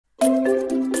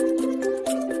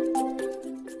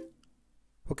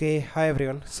Okay, hi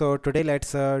everyone. So today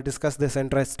let's discuss this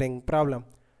interesting problem.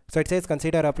 So it says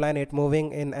consider a planet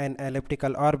moving in an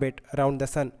elliptical orbit around the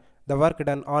sun. The work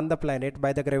done on the planet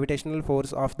by the gravitational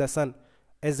force of the sun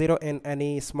is zero in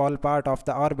any small part of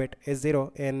the orbit, is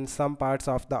zero in some parts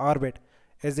of the orbit,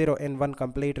 is zero in one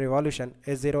complete revolution,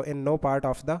 is zero in no part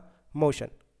of the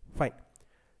motion. Fine.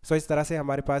 So इस तरह से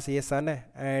हमारे पास ये सन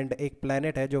है and एक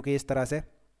planet है जो कि इस तरह से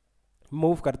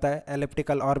मूव करता है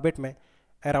एलिप्टिकल ऑर्बिट में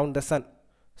अराउंड द सन.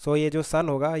 सो ये जो सन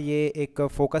होगा ये एक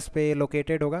फोकस पे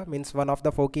लोकेटेड होगा, means one of the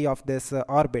foci of this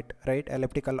orbit, right,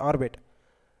 elliptical orbit.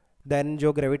 Then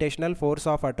जो ग्रेविटेशनल फोर्स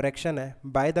ऑफ अट्रैक्शन है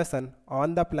by the sun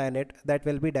on the planet that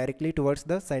will be directly towards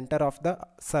the centre of the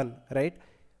sun, right.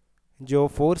 जो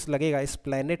force लगेगा इस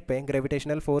planet पे,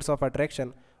 gravitational force of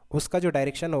attraction, उसका जो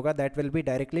direction होगा that will be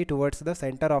directly towards the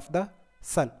centre of the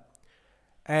sun.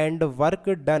 And work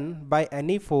done by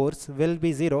any force will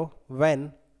be zero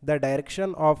when the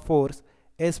direction of force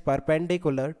is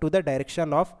perpendicular to the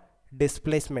direction of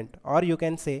displacement, or you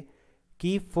can say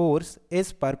कि force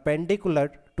is perpendicular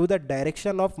to the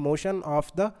direction of motion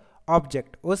of the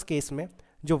object. उस case में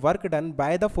जो work done by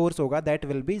the force होगा that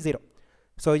will be zero.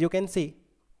 So you can see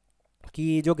कि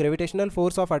जो gravitational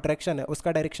force of attraction है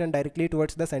उसका direction directly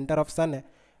towards the center of sun है,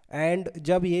 and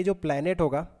जब ये जो planet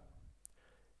होगा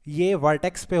ये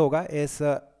vertex पे होगा इस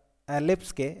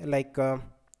ellipse के, like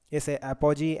इसे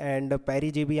एपोजी एंड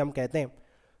पेरीजी भी हम कहते हैं.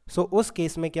 सो उस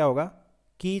केस में क्या होगा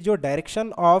कि जो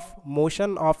direction of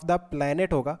motion of the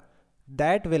planet होगा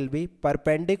that will be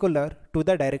perpendicular to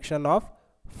the direction of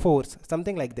force,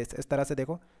 something like this. इस तरह से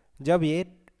देखो, जब ये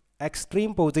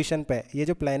एक्सट्रीम पोजीशन पे, ये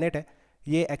जो प्लैनेट है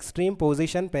ये एक्सट्रीम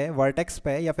पोजीशन पे, वर्टेक्स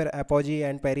पे, या फिर एपोजी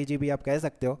एंड पेरीजी भी आप कह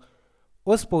सकते हो,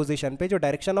 उस पोजीशन पे जो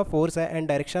डायरेक्शन ऑफ फोर्स है and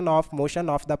direction of motion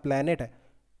of the planet है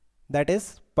दैट इज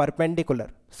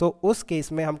परपेंडिकुलर. सो उस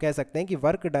केस में हम कह सकते हैं कि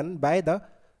work done by the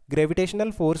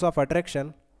gravitational force of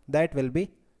attraction that will be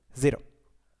zero,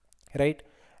 right.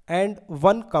 And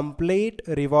one complete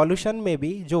revolution में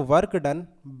भी जो work done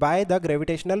by the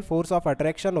gravitational force of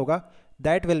attraction होगा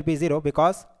that will be zero,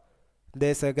 because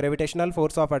this gravitational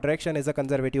force of attraction is a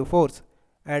conservative force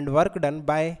and work done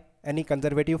by any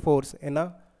conservative force in a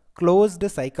closed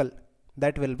cycle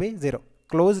that will be zero.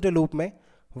 Closed loop में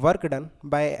work done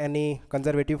by any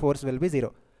conservative force will be zero.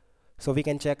 So we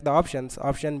can check the options.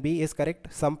 Option B is correct.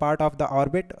 Some part of the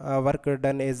orbit work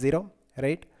done is zero,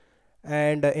 right?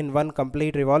 And in one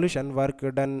complete revolution work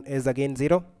done is again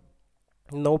zero.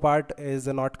 No part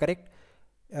is not correct.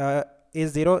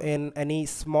 Is zero in any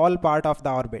small part of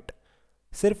the orbit.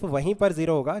 सिर्फ वहीं पर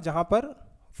zero होगा जहाँ पर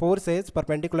force is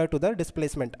perpendicular to the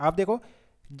displacement. आप देखो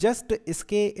just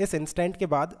इसके इस इंस्टेंट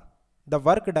के बाद the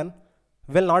work done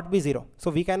will not be zero.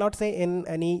 So we cannot say in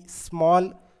any small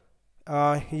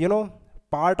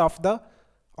part of the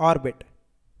orbit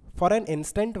for an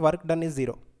instant work done is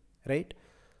zero, right?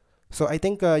 So I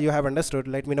think you have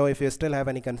understood. Let me know if you still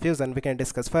have any confusion. We can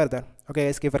discuss further. Okay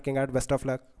guys, keep working out. Best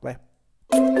of luck. Bye.